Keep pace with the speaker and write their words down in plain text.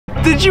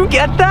Did you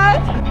get that?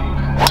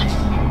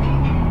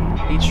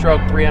 Heat stroke,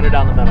 300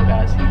 down the middle,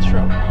 guys. Heat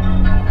stroke.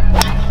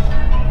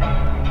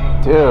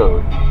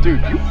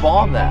 Dude, you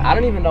bombed that. I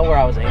don't even know where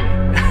I was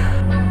aiming.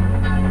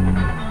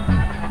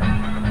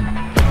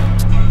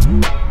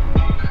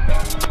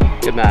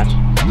 Good match.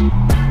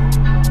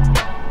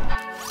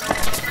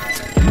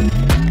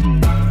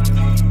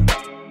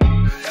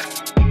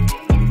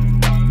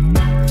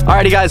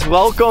 Alrighty guys,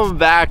 welcome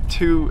back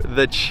to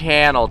the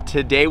channel.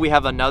 Today we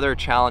have another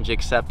challenge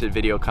accepted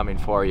video coming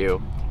for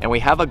you. And we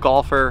have a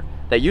golfer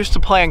that used to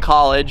play in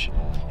college.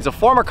 He's a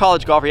former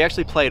college golfer. He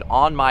actually played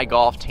on my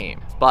golf team,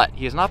 but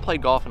he has not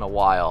played golf in a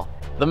while.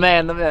 The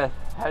man, the myth,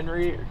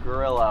 Henry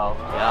Grillo.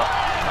 Yep,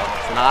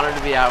 it's an honor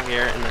to be out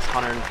here in this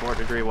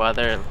 104-degree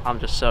weather. And I'm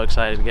just so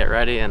excited to get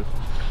ready and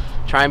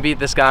try and beat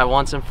this guy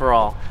once and for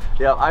all.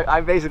 Yeah,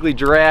 I basically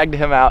dragged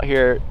him out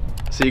here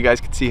so you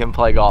guys could see him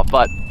play golf.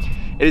 But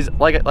it is,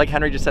 like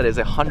Henry just said, it's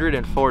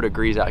 104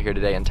 degrees out here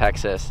today in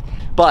Texas.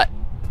 But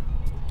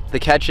the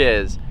catch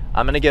is,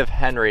 I'm gonna give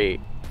Henry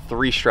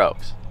 3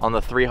 strokes on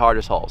the 3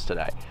 hardest holes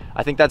today.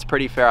 I think that's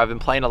pretty fair. I've been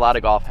playing a lot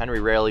of golf.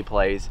 Henry rarely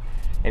plays,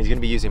 and he's gonna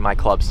be using my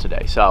clubs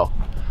today. So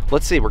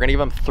let's see, we're gonna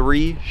give him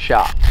 3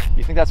 shots.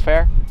 You think that's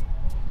fair?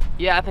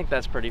 Yeah, I think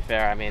that's pretty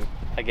fair. I mean,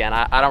 again,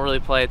 I don't really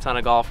play a ton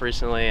of golf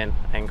recently, and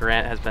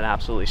Grant has been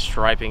absolutely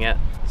striping it.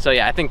 So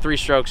yeah, I think 3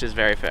 strokes is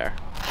very fair.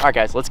 All right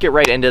guys, let's get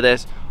right into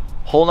this.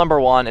 Hole number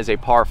 1 is a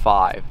par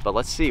 5, but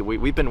let's see,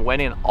 we've been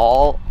winning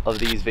all of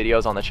these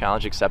videos on the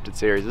Challenge Accepted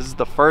series. This is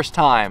the first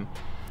time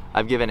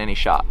I've given any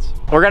shots.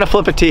 We're gonna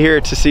flip a tee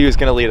here to see who's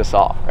gonna lead us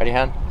off. Ready,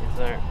 Hen? Yes,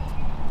 sir.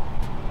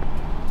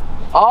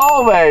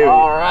 Oh, baby!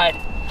 All right,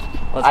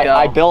 let's go.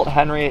 I built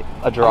Henry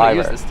a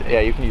driver. Use this tee.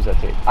 Yeah, you can use that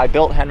tee. I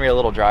built Henry a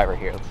little driver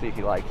here. Let's see if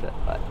he likes it.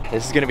 But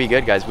this is gonna be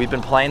good, guys. We've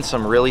been playing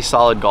some really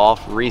solid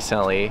golf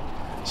recently,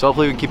 so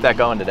hopefully we can keep that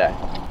going today.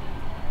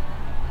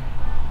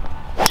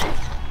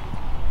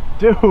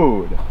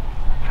 Dude,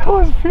 that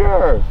was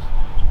pure.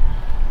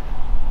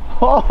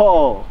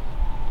 Oh,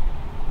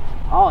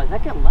 did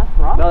that get left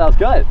rough? No, that was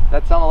good.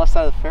 That's on the left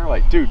side of the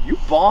fairway. Dude, you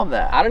bombed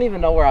that. I don't even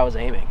know where I was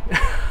aiming.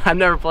 I've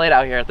never played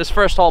out here. This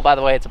first hole, by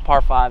the way, it's a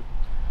par 5,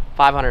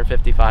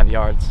 555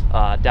 yards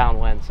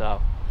downwind,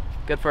 so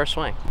good first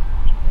swing.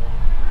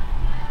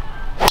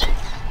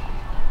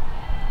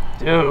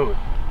 Dude.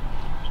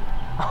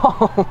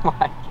 Oh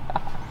my God.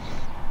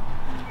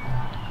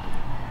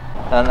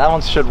 And that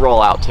one should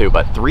roll out too,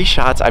 but 3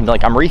 shots, I'm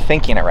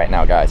rethinking it right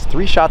now, guys.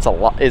 3 shots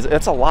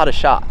it's a lot of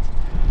shots.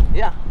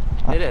 Yeah,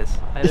 it is.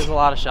 It is a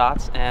lot of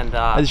shots. And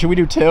should we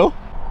do 2?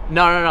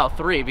 No,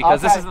 3,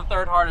 because this is the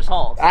 3rd hardest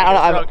hole. So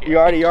I don't know. You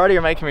already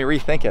are making me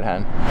rethink it,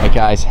 Hen. Hey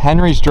guys,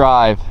 Henry's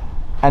drive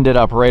ended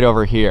up right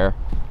over here.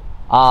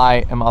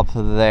 I am up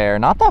there,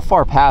 not that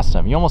far past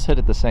him. You almost hit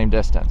it the same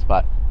distance,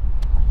 but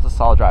it's a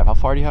solid drive. How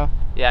far do you have?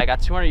 Yeah, I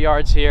got 200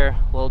 yards here,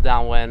 a little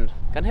downwind.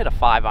 Gonna hit a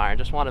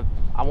 5-iron.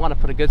 I want to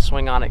put a good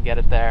swing on it, get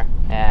it there,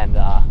 and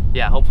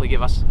yeah, hopefully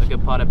give us a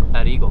good putt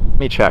at Eagle. Let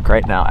me check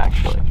right now,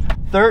 actually.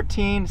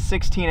 13,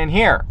 16, and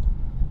here.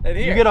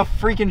 You get a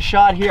freaking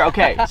shot here.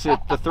 Okay, so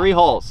the 3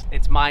 holes.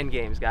 It's mind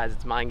games, guys.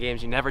 It's mind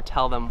games. You never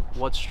tell them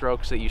what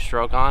strokes that you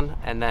stroke on,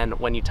 and then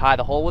when you tie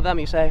the hole with them,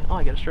 you say, "Oh,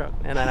 I get a stroke,"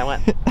 and then I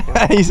went. You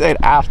know? You say it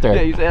after.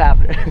 Yeah, you say it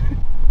after.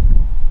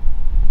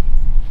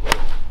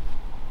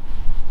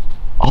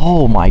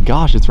 Oh my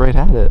gosh, it's right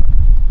at it.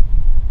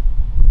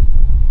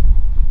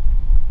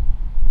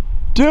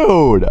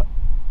 Dude,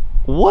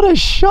 what a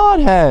shot,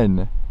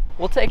 Hen.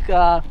 We'll take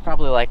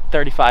probably like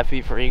 35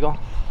 feet for Eagle.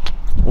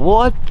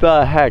 What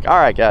the heck? All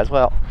right, guys,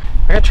 well,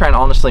 I'm gonna try and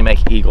honestly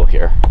make Eagle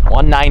here.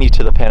 190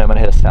 to the pin, I'm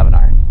gonna hit a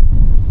 7-iron.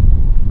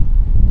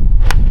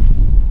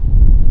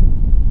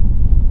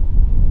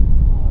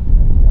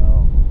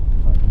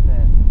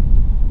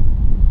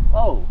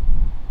 Oh,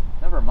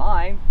 never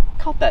mind.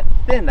 Caught that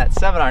thin, that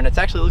 7-iron. It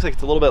actually looks like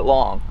it's a little bit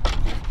long.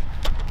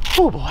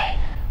 Oh boy.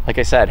 Like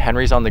I said,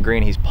 Henry's on the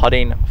green. He's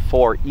putting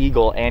for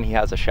Eagle and he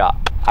has a shot.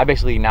 I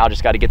basically now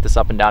just got to get this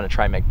up and down and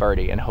try and make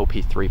birdie and hope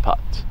he 3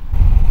 putts.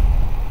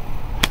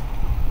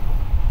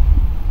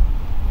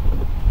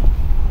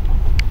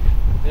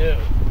 Dude.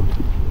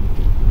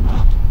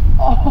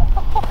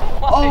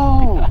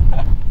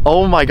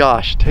 Oh my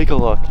gosh, take a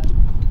look.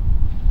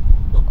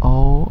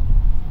 Oh,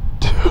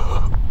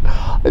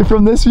 dude.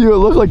 From this view, it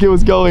looked like it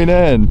was going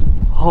in.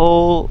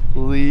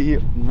 Holy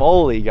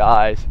moly,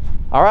 guys.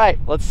 All right,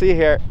 let's see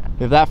here.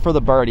 We have that for the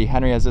birdie.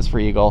 Henry has this for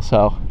Eagle,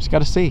 so just got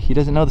to see. He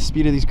doesn't know the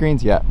speed of these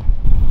greens yet.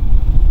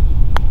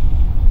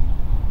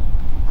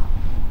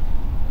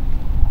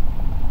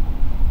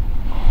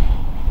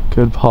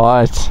 Good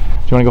putt. Do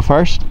you want to go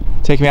first?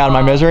 Take me out of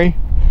my misery?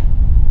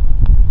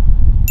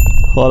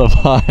 What a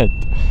putt.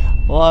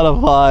 What a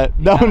putt.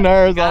 No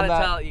nerves on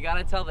that. You got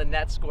to tell the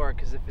net score,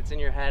 because if it's in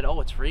your head,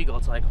 oh, it's for Eagle,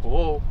 it's like,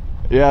 whoa.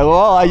 Yeah,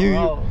 well,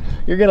 you're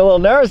getting a little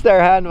nervous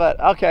there, Hen, but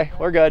okay,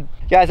 we're good.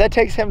 Guys, that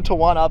takes him to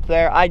 1 up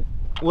there. I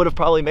would have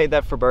probably made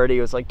that for birdie.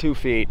 It was like 2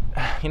 feet.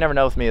 You never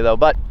know with me though.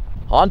 But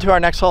on to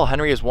our next hole.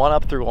 Henry is 1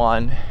 up through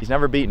 1. He's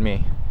never beaten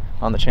me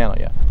on the channel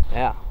yet.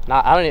 Yeah.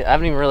 I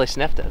haven't even really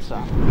sniffed it,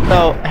 so.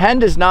 So Hen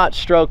does not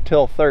stroke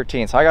till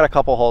 13, so I got a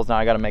couple holes now.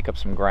 I got to make up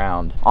some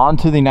ground. On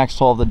to the next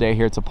hole of the day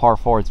here. It's a par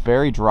 4. It's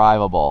very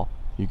drivable.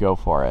 You go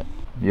for it.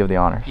 You have the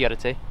honor. You got a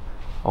tee?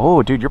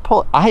 Oh, dude, you're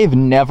pulling. I have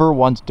never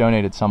once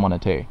donated someone a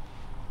tee.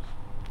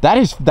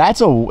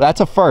 That's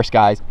a first,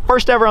 guys.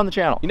 First ever on the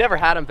channel. You never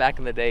had them back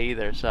in the day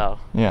either, so.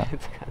 Yeah.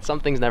 Some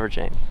things never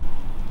change.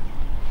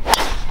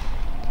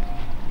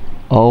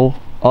 Oh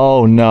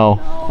no. No.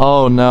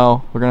 Oh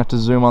no. We're gonna have to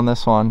zoom on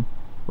this one.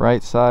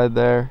 Right side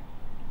there.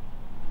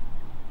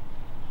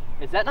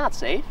 Is that not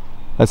safe?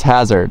 That's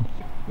hazard.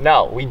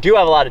 No, we do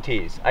have a lot of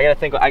tees. I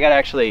gotta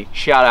actually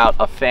shout out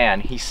a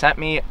fan. He sent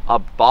me a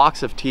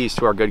box of tees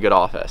to our Good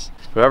office.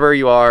 Whoever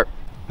you are,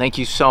 thank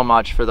you so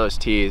much for those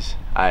tees.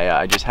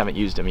 I just haven't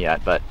used them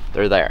yet, but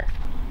they're there.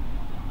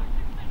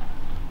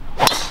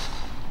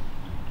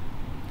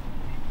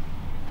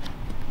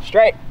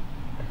 Straight.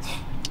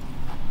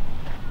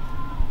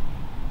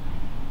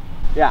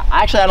 Yeah,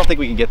 actually I don't think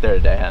we can get there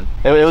today, Hen.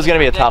 It was gonna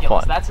be a tough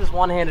one. That's his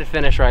one-handed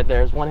finish right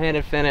there. His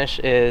one-handed finish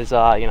is,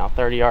 you know,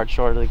 30 yards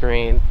short of the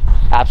green.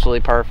 Absolutely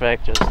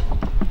perfect. Just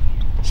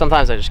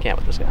sometimes I just can't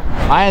with this guy.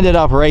 I ended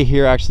up right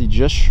here, actually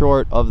just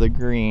short of the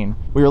green.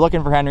 We were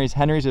looking for Henry's.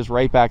 Henry's is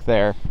right back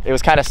there. It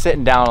was kind of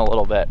sitting down a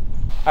little bit.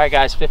 All right,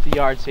 guys, 50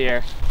 yards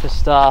here.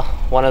 Just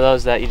one of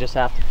those that you just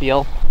have to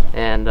feel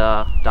and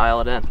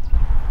dial it in.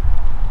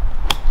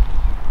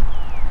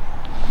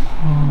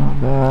 Oh,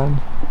 not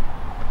bad.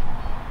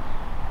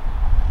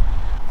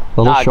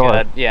 A little not short.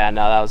 Good. Yeah,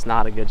 no, that was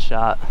not a good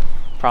shot.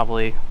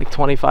 Probably like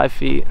 25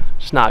 feet.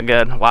 Just not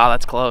good. Wow,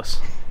 that's close.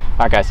 All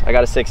right, guys, I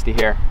got a 60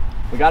 here.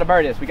 We got to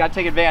birdie this. We got to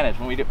take advantage.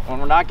 When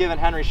we're not giving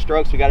Henry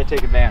strokes, we got to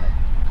take advantage.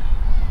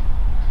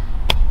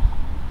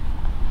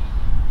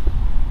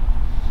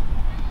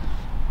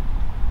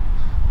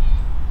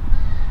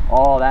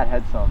 Oh, that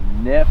had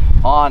some nip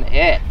on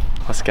it.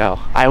 Let's go.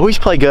 I always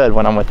play good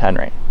when I'm with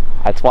Henry.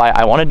 That's why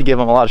I wanted to give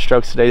him a lot of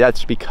strokes today.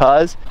 That's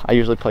because I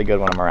usually play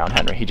good when I'm around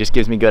Henry. He just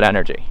gives me good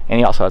energy. And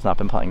he also has not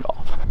been playing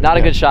golf. Not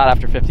a good shot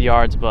after 50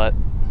 yards, but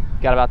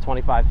got about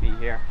 25 feet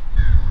here.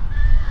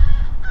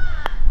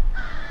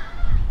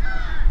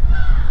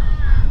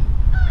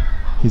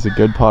 He's a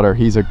good putter.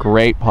 He's a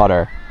great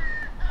putter.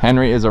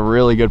 Henry is a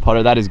really good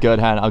putter. That is good,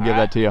 Hen. I'll give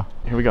that to you.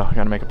 Here we go. I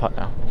gotta make a putt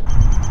now.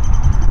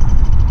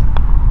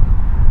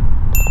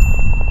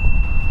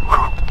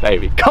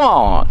 Baby, come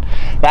on.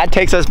 That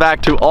takes us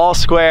back to all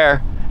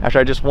square after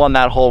I just won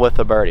that hole with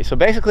the birdie. So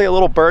basically a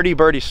little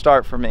birdie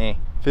start for me.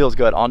 Feels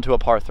good. Onto a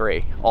par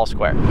 3, all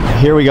square.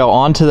 Here we go,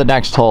 on to the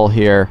next hole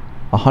here.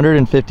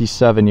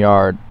 157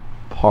 yard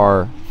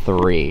par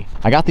 3.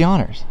 I got the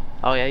honors.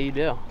 Oh yeah, you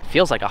do. It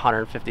feels like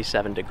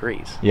 157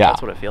 degrees. Yeah.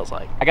 That's what it feels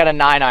like. I got a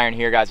 9-iron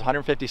here, guys,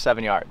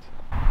 157 yards.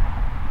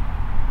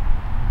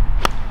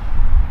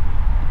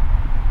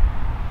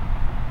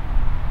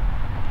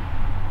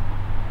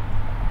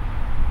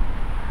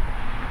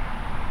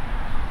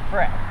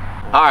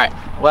 All right,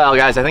 well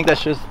guys, I think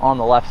that's just on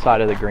the left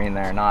side of the green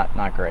there.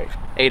 Not great.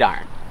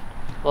 8-iron.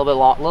 A little bit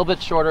long, a little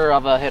bit shorter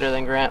of a hitter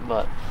than Grant,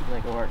 but I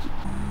think it works.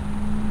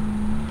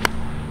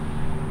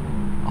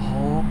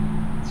 Oh,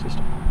 it's just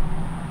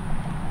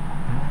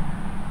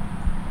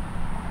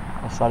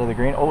left side of the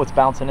green. Oh, it's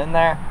bouncing in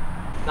there.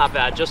 Not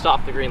bad, just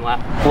off the green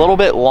left. A little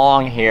bit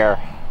long here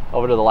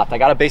over to the left. I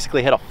got to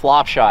basically hit a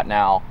flop shot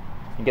now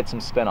and get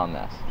some spin on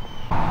this.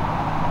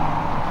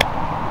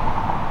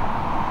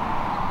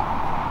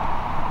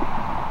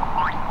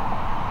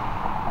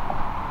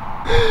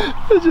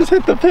 It just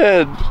hit the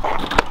pin.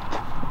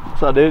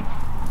 What's up, dude?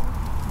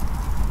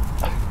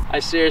 I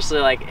seriously,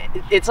 like,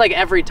 it's like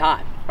every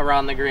time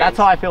around the green. That's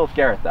how I feel with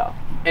Garrett, though.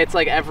 It's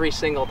like every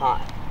single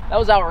time. That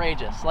was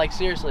outrageous. Like,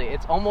 seriously,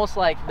 it's almost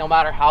like no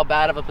matter how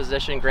bad of a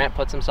position Grant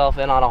puts himself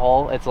in on a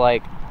hole, it's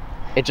like,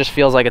 it just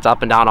feels like it's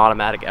up and down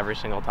automatic every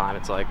single time.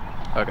 It's like,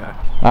 okay.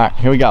 All right,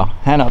 here we go.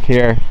 Hen up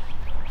here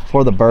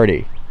for the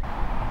birdie.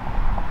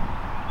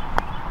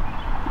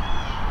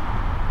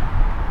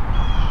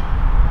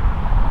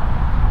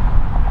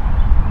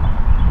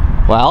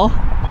 Well,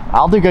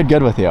 I'll do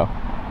good with you.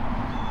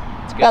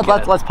 It's good, Yeah,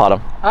 good. let's putt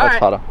him. Let's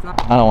putt him.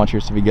 Not... I don't want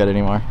yours to be good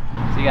anymore.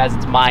 See, guys,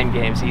 it's mind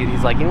games.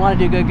 He's like, you want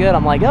to do good?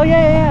 I'm like, oh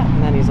yeah.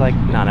 And then he's like,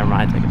 no, never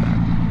mind, take it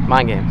back.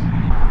 Mind games.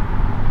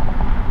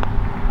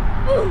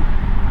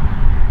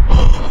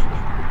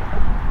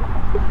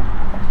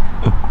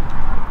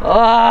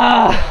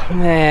 Ah,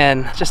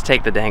 man, just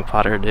take the dang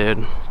putter,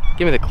 dude.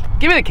 Give me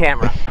the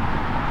camera.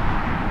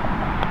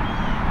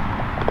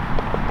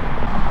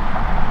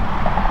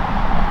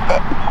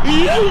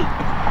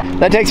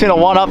 That takes me to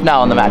 1 up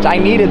now in the match. I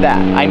needed that.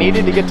 I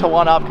needed to get to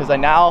 1 up because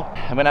I'm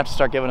gonna have to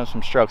start giving him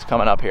some strokes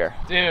coming up here.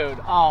 Dude,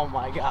 oh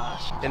my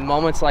gosh. In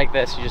moments like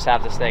this, you just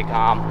have to stay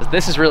calm.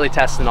 This is really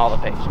testing all the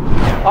patience.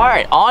 All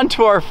right, on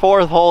to our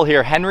 4th hole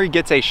here. Henry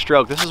gets a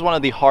stroke. This is one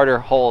of the harder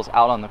holes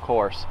out on the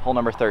course, hole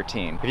number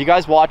 13. If you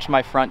guys watched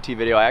my front tee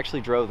video, I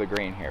actually drove the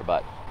green here,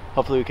 but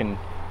hopefully we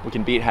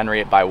can beat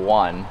Henry by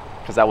 1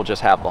 because that will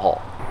just have the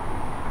hole.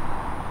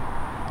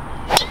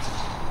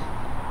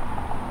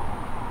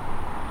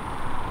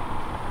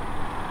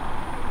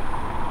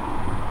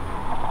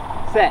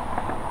 Sit.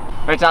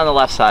 Right down the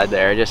left side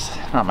there. Just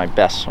not my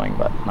best swing,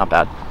 but not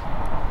bad.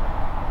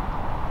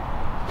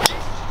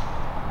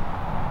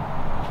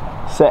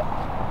 Sit.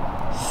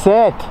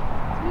 Sit.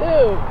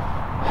 Ew.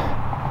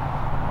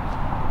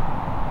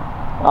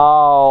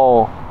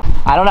 Oh,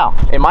 I don't know.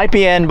 It might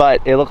be in,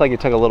 but it looked like it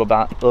took a little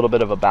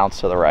bit of a bounce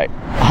to the right.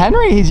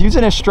 Henry, he's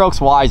using his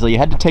strokes wisely. He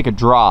had to take a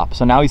drop,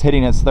 so now he's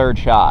hitting his third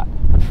shot.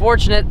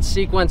 Unfortunate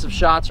sequence of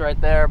shots right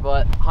there,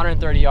 but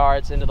 130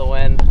 yards into the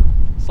wind,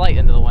 slight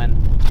into the wind.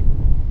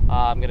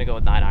 I'm gonna go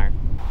with 9-iron.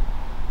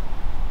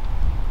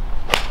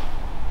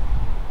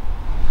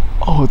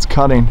 Oh, it's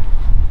cutting.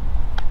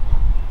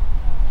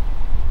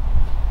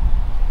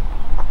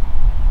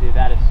 Dude,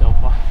 that is so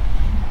far.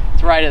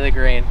 It's right at the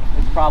green.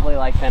 It's probably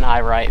like pin high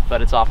right,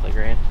 but it's off the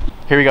green.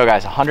 Here we go,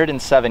 guys,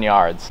 107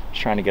 yards.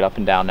 Just trying to get up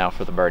and down now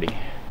for the birdie.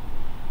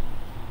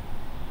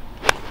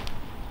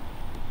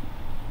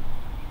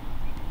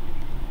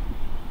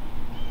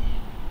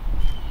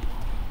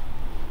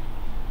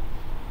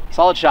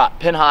 Solid shot,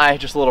 pin high,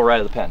 just a little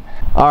right of the pin.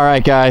 All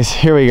right, guys,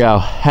 here we go.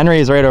 Henry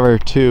is right over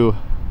to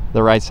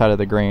the right side of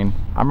the green.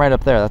 I'm right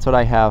up there. That's what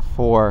I have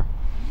for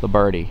the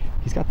birdie.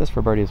 He's got this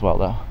for birdie as well,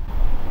 though.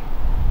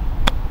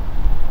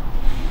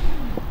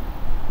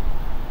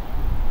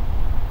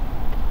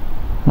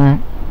 All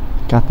right,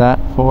 got that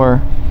for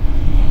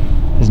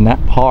his net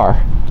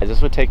par.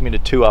 This would take me to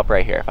 2 up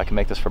right here if I can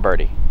make this for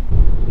birdie.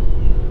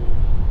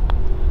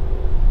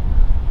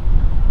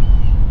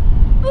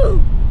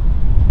 Ooh.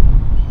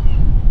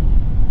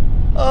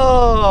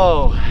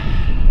 Oh,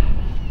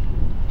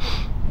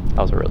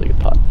 that was a really good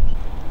putt.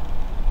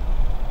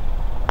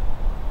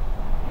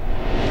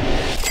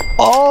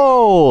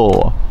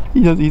 Oh,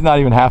 he's not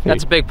even happy.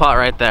 That's a big putt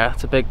right there.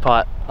 That's a big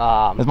putt.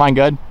 Is mine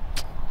good?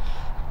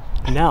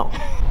 No.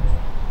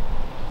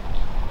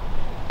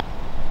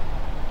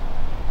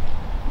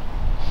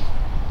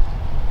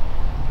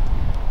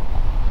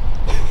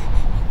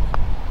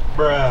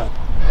 Bruh.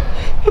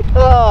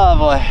 Oh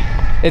boy.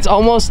 It's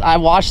almost, I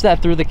watched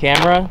that through the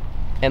camera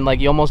and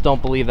like you almost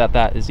don't believe that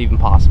that is even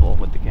possible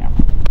with the camera.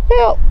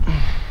 Well, I'm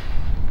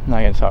not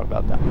gonna talk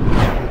about that.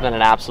 It's been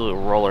an absolute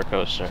roller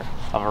coaster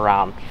of a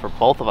round for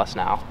both of us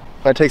now.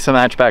 If I take some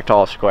match back to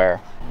all square,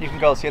 you can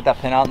go see that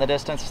pin out in the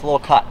distance. It's a little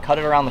cut. Cut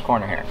it around the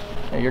corner here.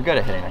 Yeah, you're good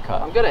at hitting a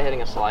cut. I'm good at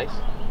hitting a slice.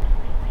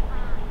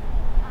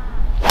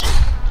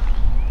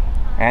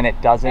 And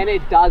it doesn't. And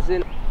it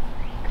doesn't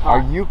cut.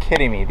 Are you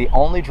kidding me? The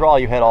only draw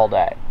you hit all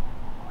day.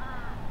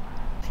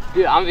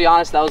 Dude, I'm gonna be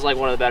honest, that was like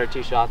one of the better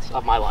tee shots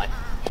of my life.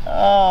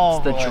 Oh,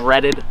 it's the boy.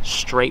 dreaded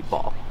straight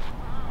ball.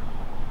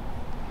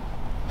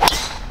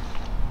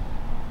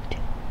 Dude,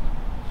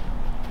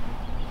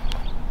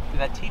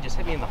 that tee just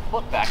hit me in the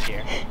foot back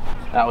here.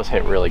 That was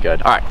hit really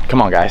good. All right,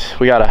 come on, guys.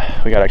 We gotta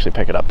actually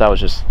pick it up. That was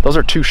just, those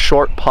are 2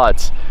 short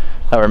putts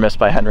that were missed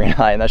by Henry and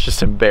I, and that's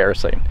just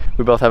embarrassing.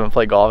 We both haven't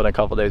played golf in a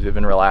couple days. We've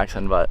been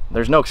relaxing, but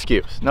there's no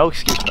excuse. No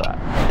excuse for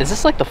that. Is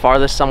this like the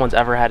farthest someone's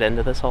ever had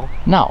into this hole?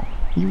 No.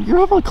 You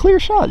have a clear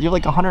shot. You have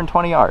like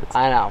 120 yards.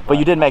 I know. But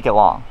you did make it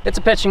long. It's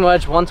a pitching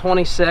wedge,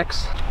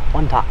 126,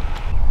 one time.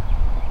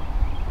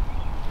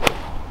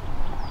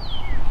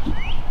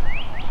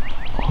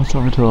 Oh, it's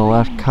over to the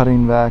left,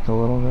 cutting back a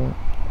little bit.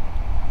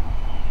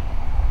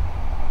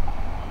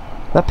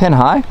 That pin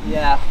high?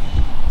 Yeah,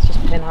 it's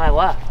just pin high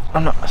left.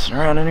 I'm not messing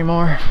around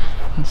anymore.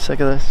 I'm sick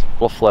of this.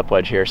 We'll flip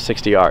wedge here,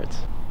 60 yards.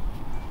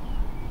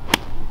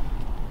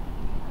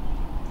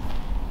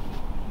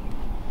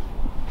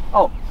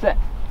 Oh, sit.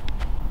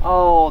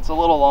 Oh, it's a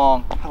little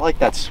long. I like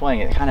that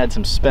swing. It kind of had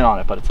some spin on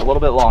it, but it's a little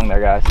bit long there,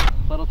 guys.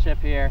 Little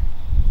chip here.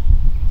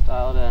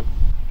 Dial it in.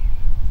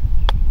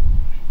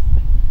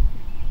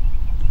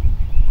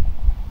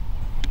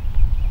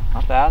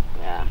 Not bad.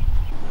 Yeah.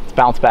 Let's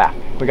bounce back.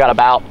 We got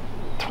about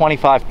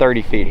 25,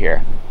 30 feet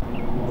here.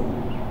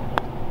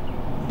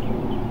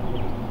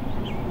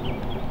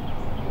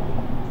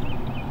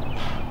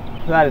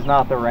 That is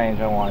not the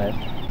range I wanted.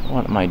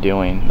 What am I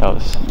doing? That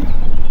was, I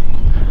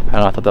don't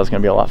know, I thought that was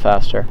gonna be a lot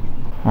faster.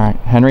 All right,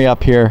 Henry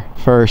up here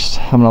first.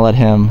 I'm gonna let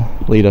him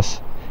lead us.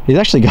 He's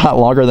actually got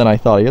longer than I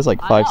thought. He has like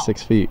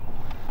 5-6 feet.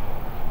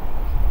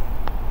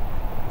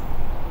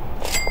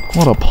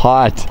 What a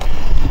putt.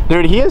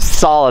 Dude, he is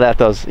solid at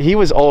those. He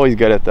was always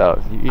good at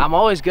those. I'm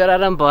always good at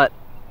them, but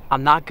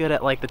I'm not good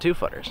at like the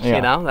 2-footers, yeah.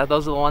 You know?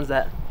 Those are the ones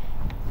that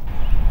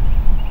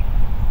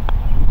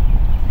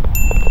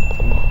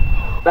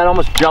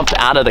almost jumped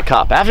out of the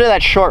cup. After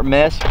that short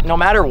miss, no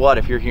matter what,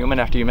 if you're human,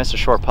 after you miss a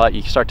short putt,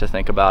 you start to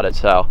think about it.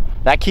 So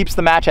that keeps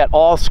the match at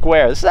all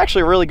square. This is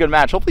actually a really good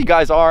match. Hopefully you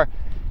guys are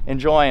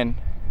enjoying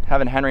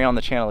having Henry on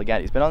the channel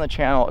again. He's been on the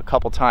channel a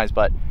couple times,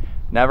 but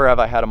never have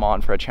I had him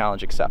on for a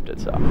challenge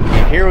accepted. So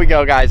here we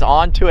go, guys,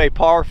 on to a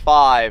par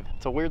 5.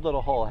 It's a weird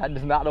little hole. I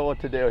does not know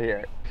what to do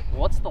here.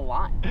 What's the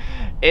line?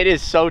 It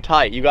is so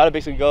tight. You got to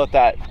basically go with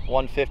that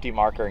 150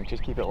 marker and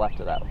just keep it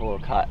left of that little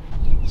cut.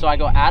 So I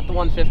go at the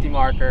 150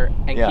 marker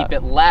and keep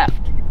it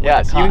left.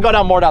 Yes, you can go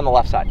down more down the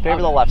left side.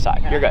 Favor the left side.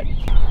 Okay. You're good.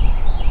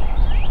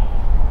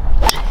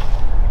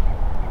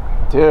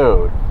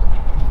 Dude,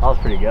 that was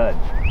pretty good.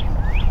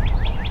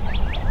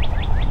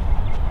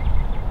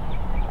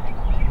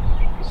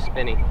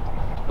 spinny,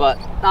 but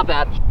not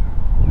bad.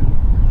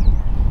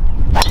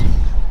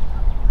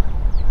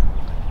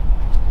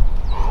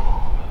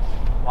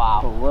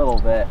 Wow. A little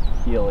bit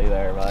heely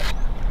there, but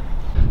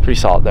pretty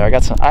solid there. I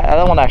got some,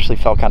 that one actually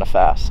felt kind of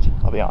fast,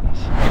 I'll be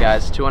honest. Hey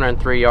guys,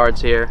 203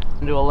 yards here.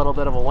 Do a little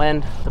bit of a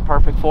wind, the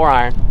perfect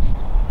 4-iron.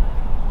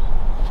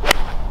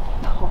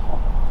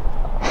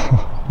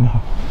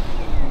 No.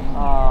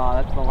 Oh,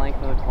 that's the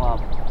length of the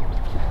club.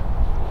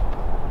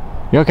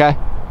 You okay?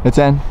 It's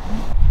in.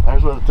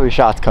 There's where the 3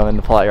 shots come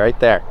into play, right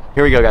there.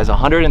 Here we go, guys,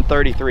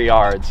 133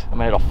 yards. I'm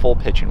gonna hit a full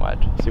pitching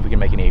wedge. See if we can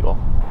make an eagle.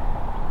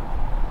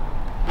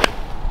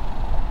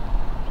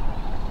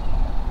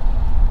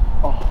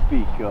 Oh,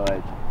 be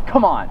good.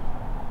 Come on.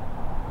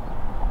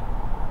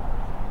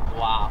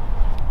 Wow.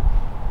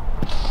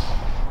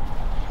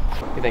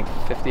 You think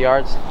 50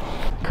 yards?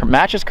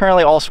 Match is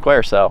currently all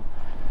square, so.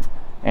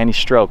 And he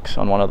strokes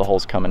on one of the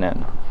holes coming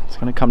in. It's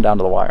gonna come down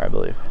to the wire, I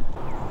believe.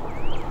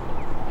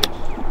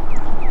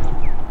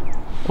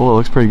 Oh, it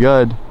looks pretty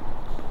good.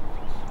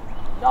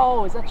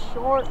 No, is that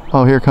short?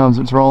 Oh, here it comes,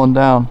 it's rolling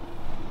down.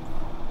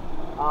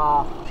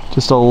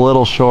 Just a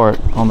little short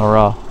on the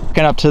rough.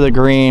 Looking up to the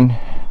green.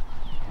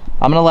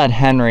 I'm gonna let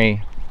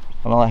Henry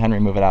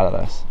move it out of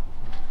this.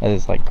 That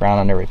is like ground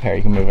under repair.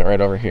 You can move it right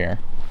over here.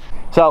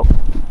 So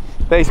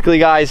basically,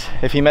 guys,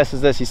 if he misses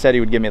this, he said he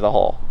would give me the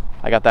hole.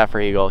 I got that for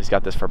eagle. He's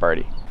got this for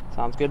birdie.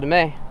 Sounds good to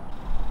me.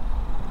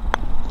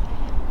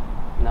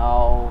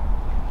 No.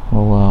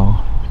 Oh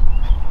wow.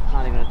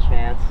 Not even a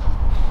chance.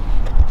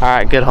 All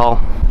right, good hole.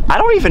 I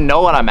don't even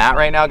know what I'm at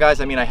right now, guys.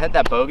 I mean, I had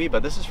that bogey,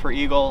 but this is for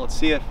eagle. Let's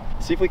see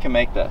if we can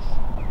make this.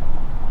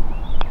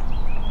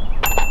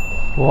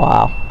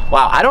 Wow.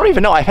 Wow, I don't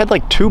even know. I've had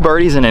like 2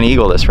 birdies and an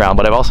eagle this round,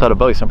 but I've also had a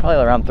bogey, so I'm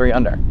probably around 3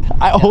 under.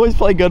 I always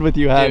play good with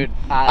you, Hen. Dude,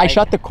 I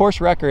shot the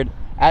course record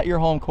at your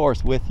home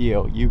course with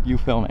you. You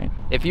filming.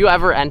 If you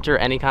ever enter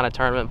any kind of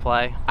tournament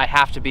play, I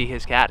have to be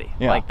his caddy.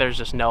 Yeah. Like, there's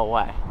just no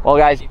way. Well,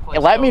 guys,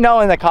 let me know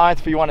in the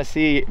comments if you want to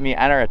see me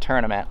enter a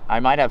tournament. I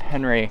might have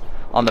Henry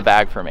on the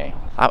bag for me.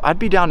 I'd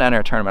be down to enter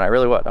a tournament. I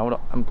really would.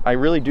 I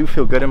really do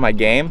feel good in my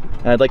game,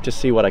 and I'd like to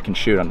see what I can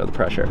shoot under the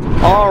pressure.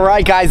 All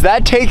right, guys,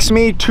 that takes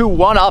me to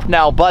 1 up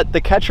now, but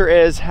the catcher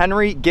is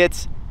Henry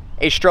gets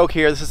a stroke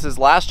here. This is his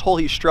last hole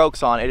he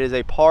strokes on. It is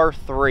a par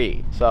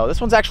 3. So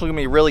this one's actually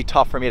gonna be really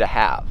tough for me to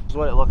have. This is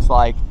what it looks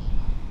like.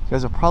 You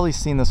guys have probably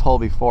seen this hole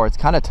before. It's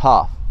kind of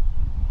tough.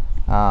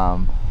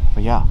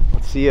 But yeah,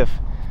 let's see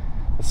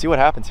what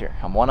happens here.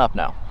 I'm 1 up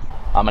now.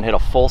 I'm gonna hit a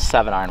full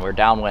 7-iron. We're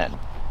downwind.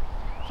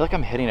 I feel like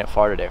I'm hitting it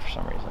far today for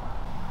some reason.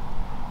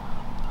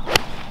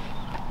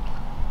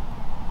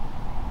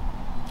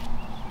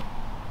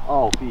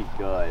 Oh, be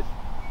good.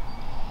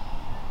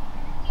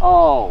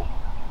 Oh.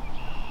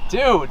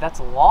 Dude,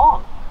 that's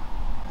long.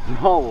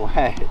 No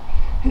way.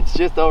 It's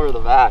just over the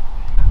back.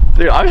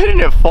 Dude, I'm hitting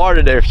it far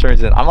today for some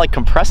reason. I'm like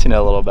compressing it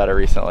a little better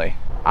recently.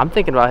 I'm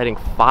thinking about hitting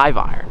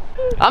 5-iron.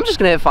 I'm just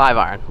gonna hit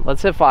 5-iron.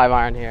 Let's hit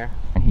 5-iron here.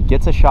 And he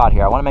gets a shot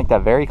here. I want to make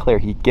that very clear.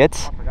 He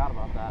gets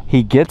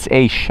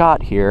a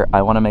shot here.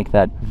 I want to make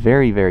that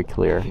very, very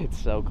clear. It's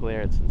so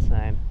clear, it's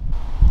insane.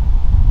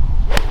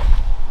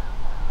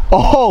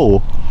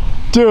 Oh,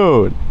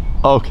 dude.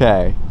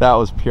 Okay, that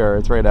was pure.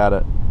 It's right at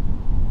it.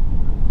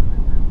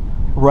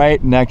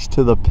 Right next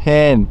to the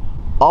pin.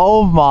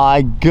 Oh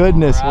my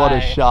goodness, right. What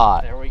a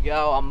shot. There we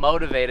go. I'm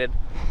motivated.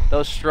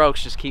 Those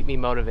strokes just keep me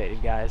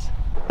motivated, guys.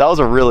 That was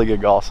a really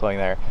good golf swing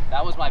there.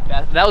 That was my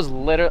best. That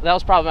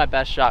was probably my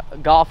best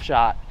golf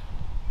shot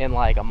in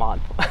like a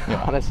month.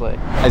 Yeah. Honestly.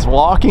 As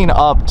walking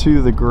up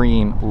to the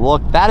green,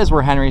 look, that is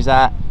where Henry's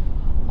at.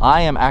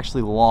 I am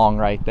actually long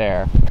right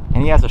there,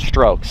 and he has a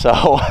stroke, so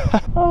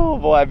oh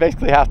boy, I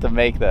basically have to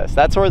make this.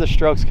 That's where the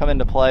strokes come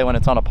into play when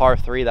it's on a par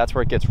 3. That's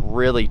where it gets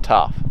really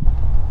tough.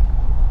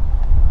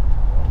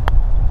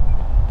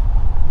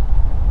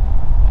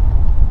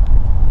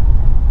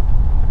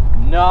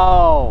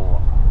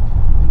 No.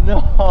 So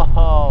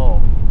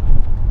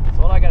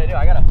what I gotta do?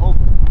 I gotta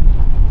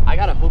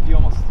hope you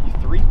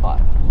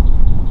 3-putt.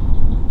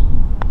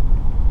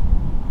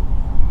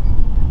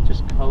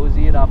 Just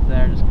cozy it up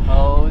there. Just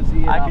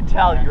cozy it up. I could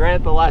tell you right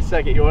at the last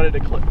second you wanted to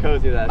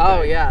cozy that.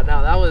 Oh yeah,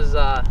 no, that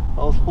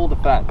was full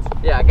defense.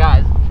 Yeah,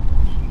 guys,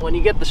 when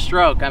you get the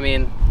stroke, I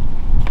mean,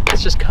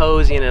 it's just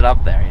cozying it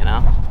up there, you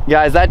know.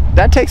 Guys,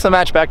 that takes the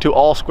match back to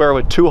all square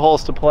with 2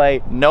 holes to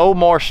play. No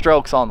more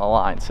strokes on the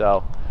line.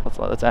 So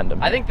let's end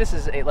them. I think this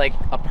is like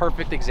a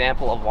perfect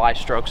example of why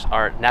strokes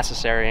are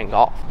necessary in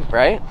golf,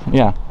 right?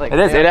 Yeah, like, it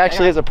is. It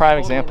actually is a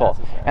prime totally example.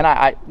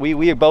 Necessary. And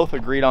we both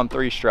agreed on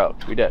 3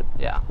 strokes. We did.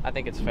 Yeah, I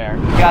think it's fair.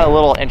 We got a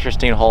little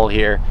interesting hole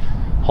here.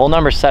 Hole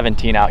number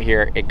 17 out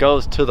here. It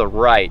goes to the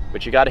right,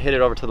 but you got to hit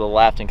it over to the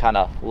left and kind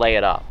of lay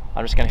it up.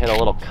 I'm just gonna hit a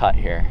little cut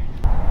here.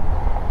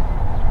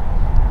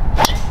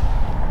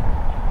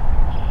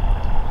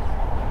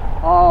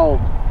 Oh,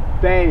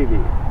 baby.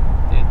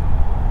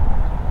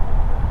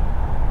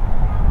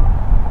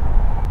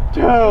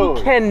 Dude. You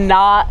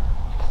cannot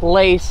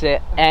place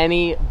it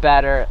any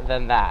better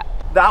than that.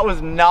 That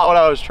was not what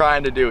I was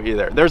trying to do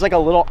either. There's like a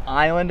little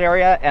island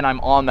area and I'm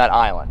on that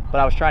island, but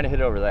I was trying to hit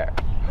it over there.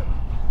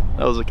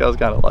 I was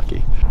kind of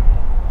lucky.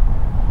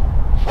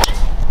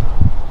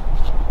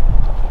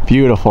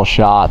 Beautiful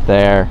shot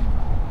there.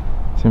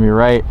 It's gonna be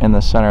right in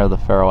the center of the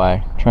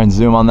fairway. Try and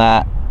zoom on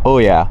that. Oh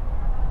yeah.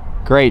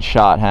 Great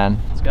shot,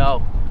 Hen. Let's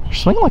go. Your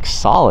swing looks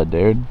solid,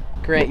 dude.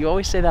 Great. You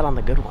always say that on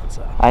the good ones,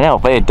 though. I know,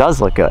 but it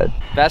does look good.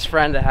 Best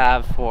friend to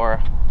have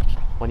for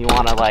when you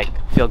want to like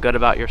feel good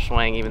about your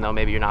swing, even though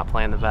maybe you're not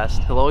playing the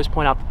best. He'll always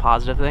point out the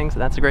positive things,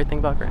 and that's a great thing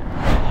about Grant.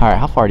 All right,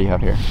 how far do you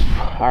have here?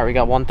 All right, we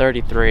got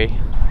 133.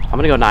 I'm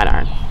gonna go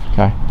 9-iron.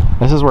 Okay.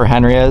 This is where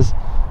Henry is.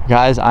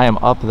 Guys, I am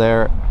up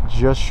there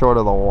just short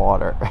of the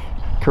water.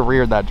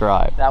 Careered that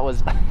drive. That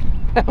was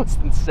that was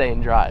an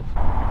insane drive.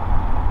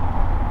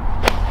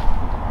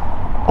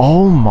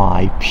 Oh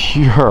my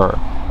pure.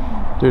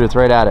 Dude, it's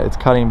right at it. It's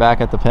cutting back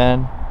at the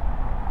pin.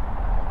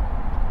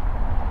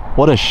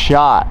 What a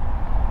shot.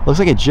 Looks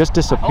like it just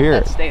disappeared. I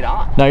hope that stayed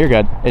on. No, you're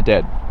good. It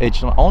did.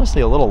 It's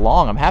honestly a little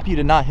long. I'm happy you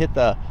did not hit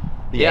the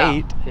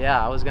 8.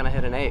 Yeah, I was gonna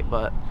hit an 8,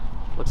 but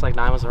looks like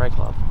 9 was the right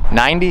club.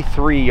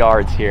 93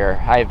 yards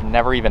here. I've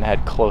never even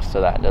had close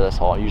to that into this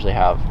hole. I usually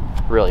have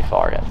really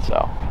far in,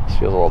 so this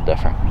feels a little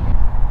different.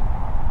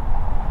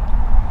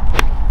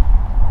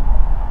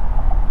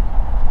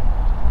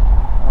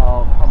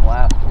 Oh, from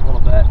left a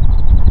little bit.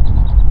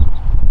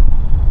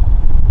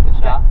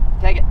 Good shot.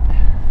 Take it.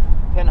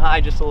 Pin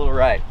high, just a little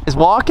right. He's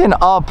walking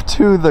up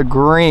to the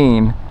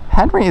green.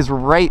 Henry is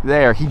right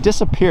there. He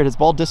disappeared. His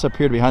ball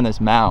disappeared behind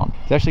this mound.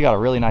 He's actually got a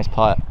really nice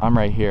putt. I'm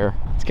right here.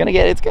 It's gonna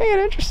get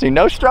interesting.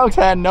 No strokes,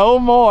 Hen. No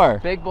more.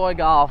 Big boy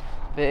golf.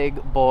 Big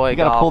boy golf. You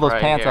gotta pull those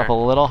right pants here. up a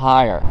little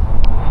higher.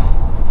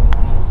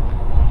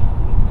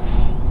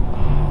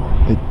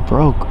 It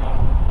broke.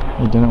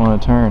 It didn't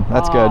want to turn.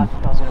 That's good.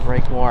 I was gonna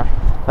break more.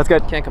 That's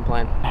good. Can't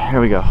complain. Here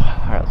we go.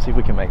 All right, let's see if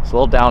we can make this. A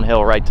little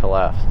downhill, right to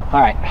left.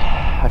 All right,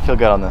 I feel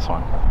good on this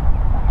one.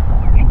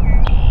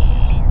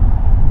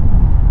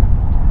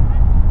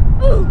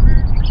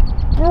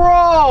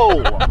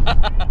 Bro!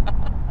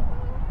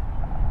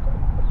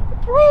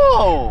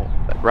 Bro!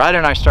 Ryder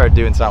and I started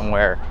doing something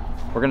where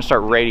we're gonna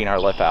start rating our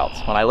lip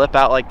outs. When I lip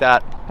out like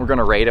that, we're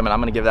gonna rate them, and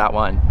I'm gonna give that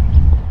one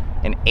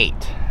an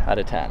 8 out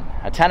of 10.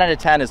 A 10 out of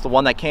 10 is the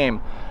one that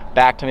came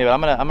back to me, but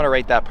I'm gonna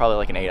rate that probably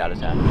like an 8 out of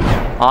 10.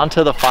 On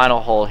to the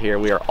final hole here.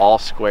 We are all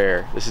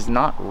square. This is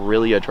not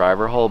really a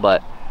driver hole,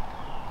 but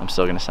I'm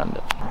still gonna send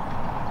it.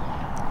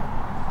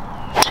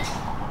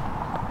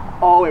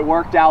 Oh, it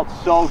worked out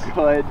so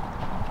good.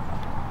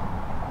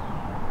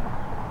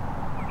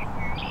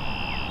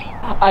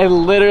 I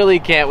literally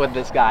can't with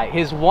this guy.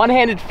 His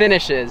one-handed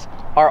finishes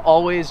are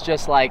always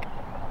just like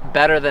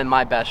better than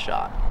my best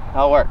shot.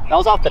 That'll work. That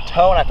was off the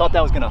toe, and I thought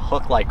that was gonna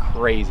hook like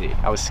crazy.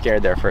 I was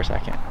scared there for a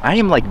second. I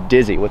am like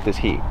dizzy with this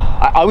heat.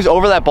 I was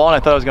over that ball, and I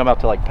thought I was about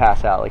to like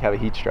pass out, like have a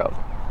heat stroke.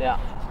 Yeah.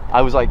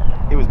 I was like,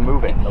 it was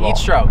moving. Heat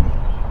stroke.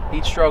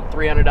 Heat stroke,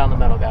 300 down the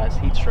middle, guys.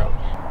 Heat stroke.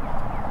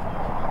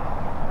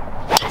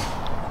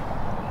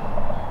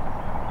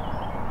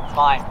 It's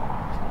fine.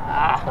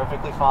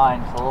 Perfectly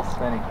fine. It's a little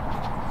spinny.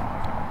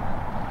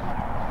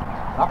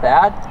 Not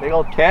bad. Big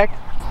old kick.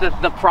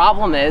 The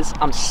problem is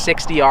I'm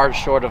 60 yards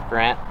short of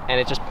Grant, and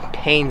it just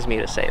pains me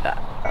to say that.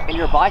 And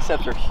your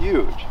biceps are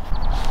huge.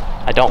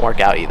 I don't work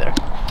out either.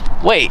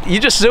 Wait, you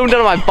just zoomed in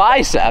on my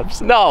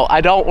biceps. No,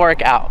 I don't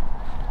work out.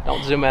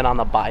 Don't zoom in on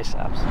the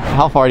biceps.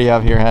 How far do you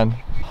have here, Hen?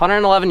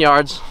 111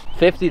 yards,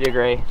 50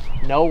 degree,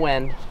 no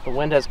wind. The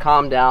wind has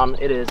calmed down.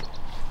 It is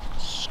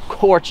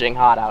scorching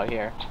hot out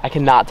here. I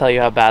cannot tell you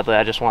how badly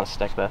I just want to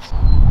stick this.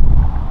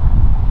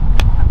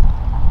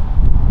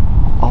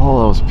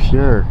 Oh, that was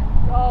pure.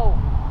 Go.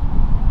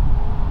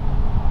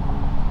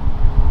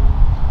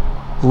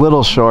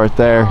 Little short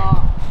there.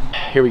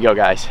 Here we go,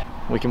 guys.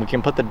 We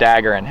can put the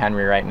dagger in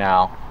Henry right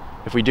now.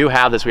 If we do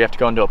have this, we have to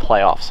go into a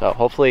playoff, so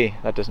hopefully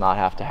that does not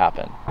have to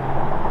happen.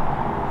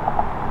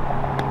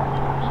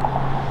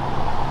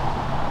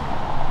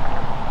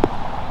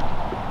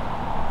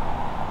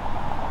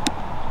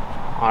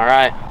 All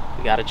right,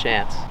 we got a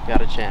chance. We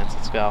got a chance.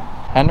 Let's go.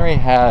 Henry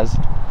has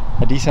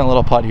a decent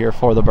little putt here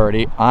for the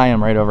birdie. I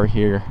am right over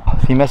here.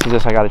 If he misses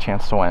this, I got a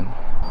chance to win.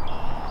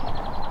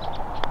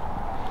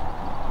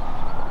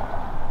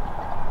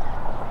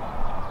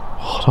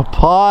 What a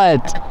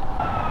putt!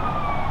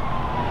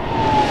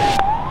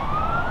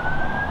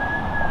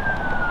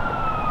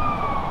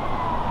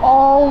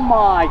 Oh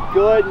my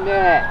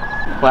goodness!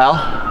 Well,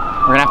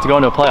 we're gonna have to go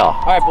into a playoff.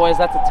 All right, boys,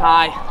 that's a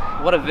tie.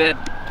 What a vid.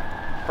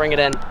 Bring it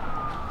in.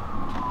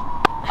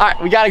 All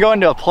right, we gotta go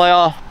into a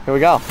playoff. Here we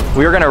go.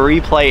 We're gonna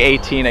replay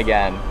 18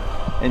 again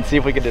and see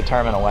if we can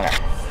determine a winner.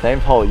 Same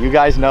hole, you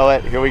guys know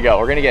it. Here we go.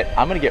 I'm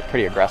gonna get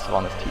pretty aggressive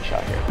on this tee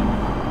shot here.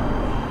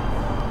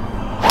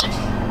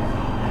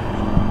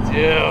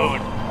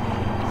 Dude.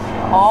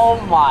 Oh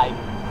my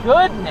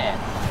goodness.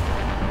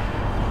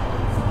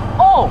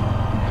 Oh.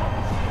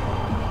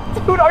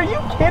 Dude, are you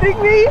kidding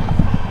me?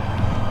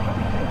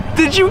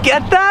 Did you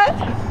get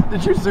that?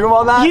 Did you zoom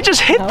on that? He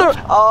just hit the...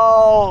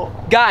 Oh.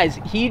 Guys,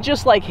 he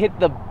just like hit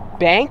the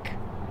bank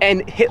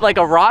and hit like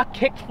a rock,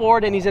 kicked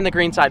forward, and he's in the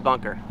greenside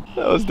bunker.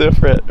 That was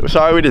different.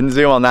 Sorry we didn't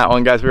zoom on that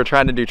one, guys. We were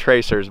trying to do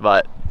tracers,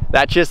 but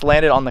That just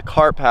landed on the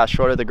cart path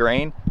short of the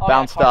green, Oh,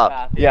 bounced yeah, cart up.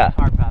 path. Yeah,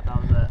 Cart path,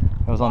 that was it.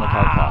 it was on the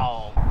cart path.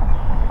 Wow.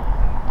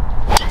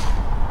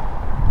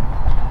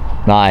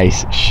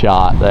 Nice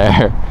shot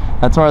there.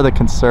 That's more of the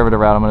conservative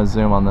route. I'm gonna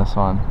zoom on this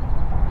one.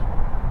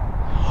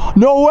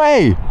 No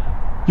way!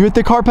 You hit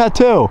the cart path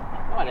too. No,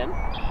 I didn't.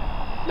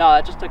 No,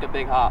 that just took a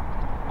big hop.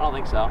 I don't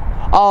think so.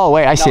 Oh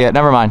wait, I see it.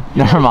 Never mind.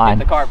 Never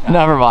mind. The cart path.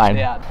 Never mind.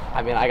 Yeah.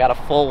 I mean, I got a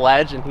full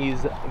wedge and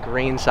he's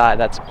green side.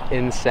 That's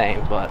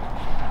insane, but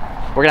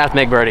we're gonna have to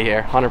make birdie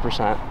here,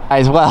 100%.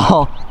 As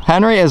well,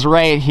 Henry is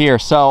right here.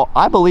 So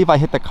I believe I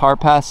hit the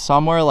cart path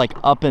somewhere like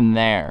up in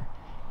there.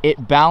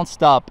 It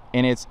bounced up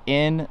and it's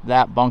in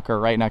that bunker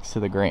right next to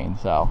the green.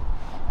 So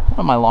one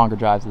of my longer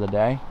drives of the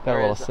day. Got a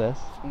little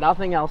assist.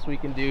 Nothing else we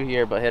can do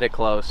here but hit it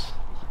close.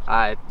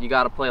 You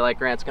got to play like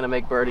Grant's gonna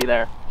make birdie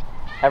there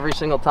every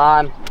single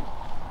time.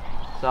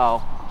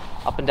 So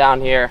up and down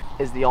here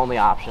is the only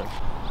option.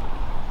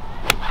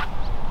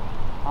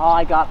 Oh,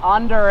 I got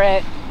under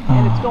it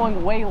and it's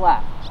going way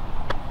left.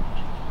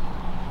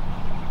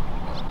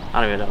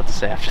 I don't even know what to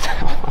say after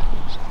that.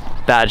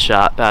 Bad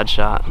shot, bad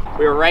shot.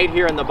 We were right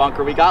here in the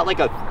bunker. We got like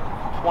a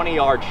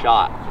 20-yard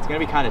shot. It's gonna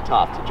be kind of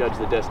tough to judge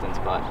the distance,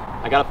 but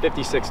I got a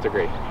 56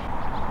 degree.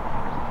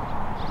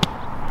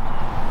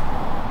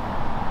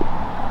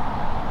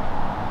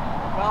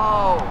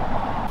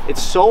 No!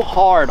 It's so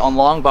hard on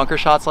long bunker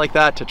shots like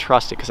that to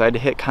trust it because I had to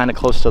hit kind of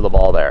close to the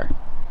ball there.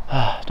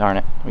 Darn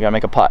it, we gotta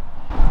make a putt.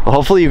 Well,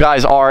 hopefully you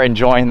guys are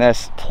enjoying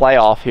this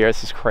playoff here.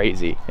 This is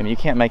crazy. I mean, you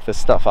can't make this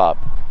stuff up.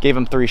 Gave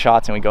him 3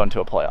 shots and we go into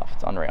a playoff.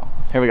 It's unreal.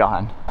 Here we go,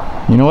 hon.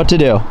 You know what to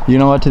do. You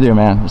know what to do,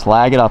 man. Just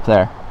lag it up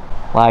there.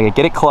 Lag it.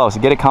 Get it close.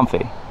 Get it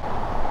comfy.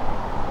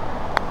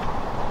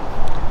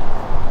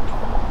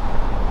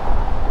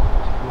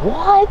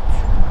 What?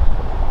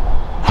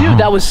 Dude,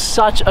 that was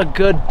such a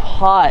good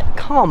putt.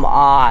 Come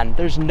on.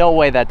 There's no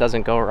way that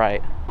doesn't go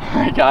right. All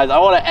right, guys. I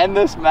want to end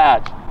this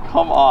match.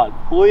 Come on.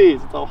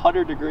 Please. It's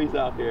 100 degrees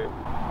out here.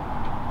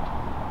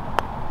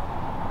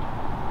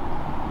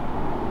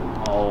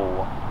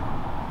 Oh.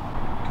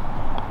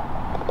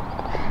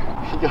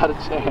 You got a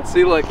chance.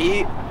 See, look,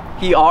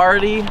 he's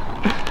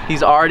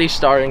already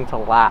starting to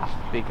laugh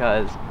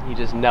because he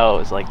just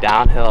knows, like,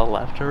 downhill,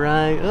 left to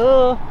right.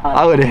 Oh.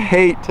 I would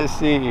hate to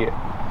see you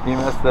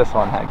miss this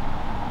one, Hank.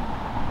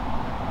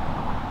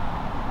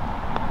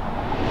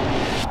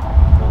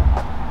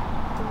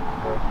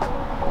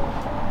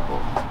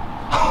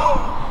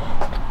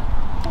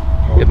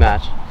 Good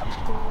match.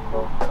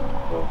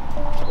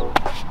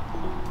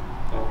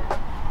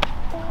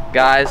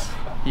 Guys,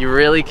 you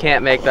really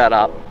can't make that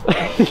up.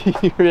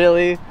 You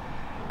really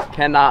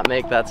cannot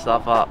make that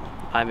stuff up.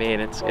 I mean,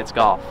 it's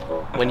golf.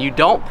 When you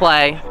don't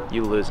play,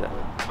 you lose it.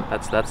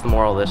 That's the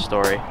moral of this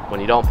story. When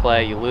you don't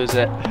play, you lose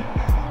it.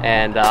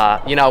 And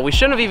you know, we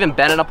shouldn't have even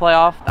been in a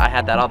playoff. I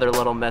had that other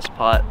little missed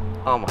putt.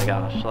 Oh my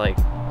gosh, like,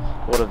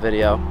 what a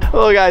video.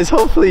 Well, guys,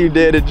 hopefully you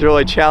did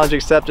enjoy Challenge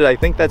Accepted. I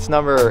think that's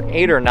number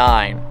 8 or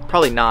 9,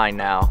 probably 9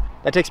 now.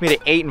 That takes me to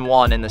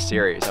 8-1 in the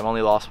series. I've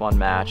only lost 1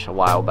 match a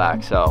while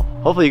back, so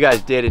hopefully you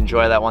guys did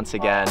enjoy that once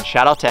again.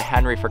 Shout out to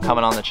Henry for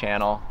coming on the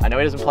channel. I know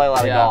he doesn't play a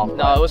lot of golf.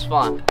 No, it was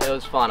fun. It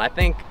was fun. I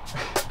think,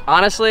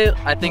 honestly,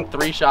 I think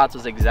 3 shots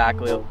was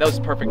exactly, that was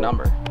a perfect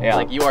number. Yeah.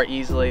 Like, you're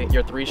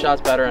 3 shots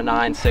better at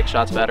 9, 6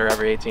 shots better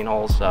every 18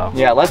 holes, so.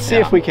 Yeah, let's see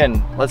if we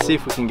can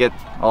get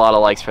a lot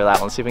of likes for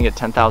that. Let's see if we can get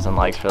 10,000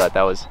 likes for that.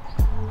 That was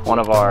one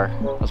of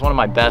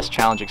my best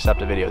Challenge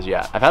Accepted videos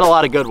yet. I've had a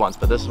lot of good ones,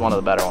 but this is one of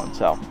the better ones,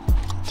 so.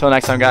 Until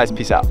next time, guys,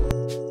 peace out.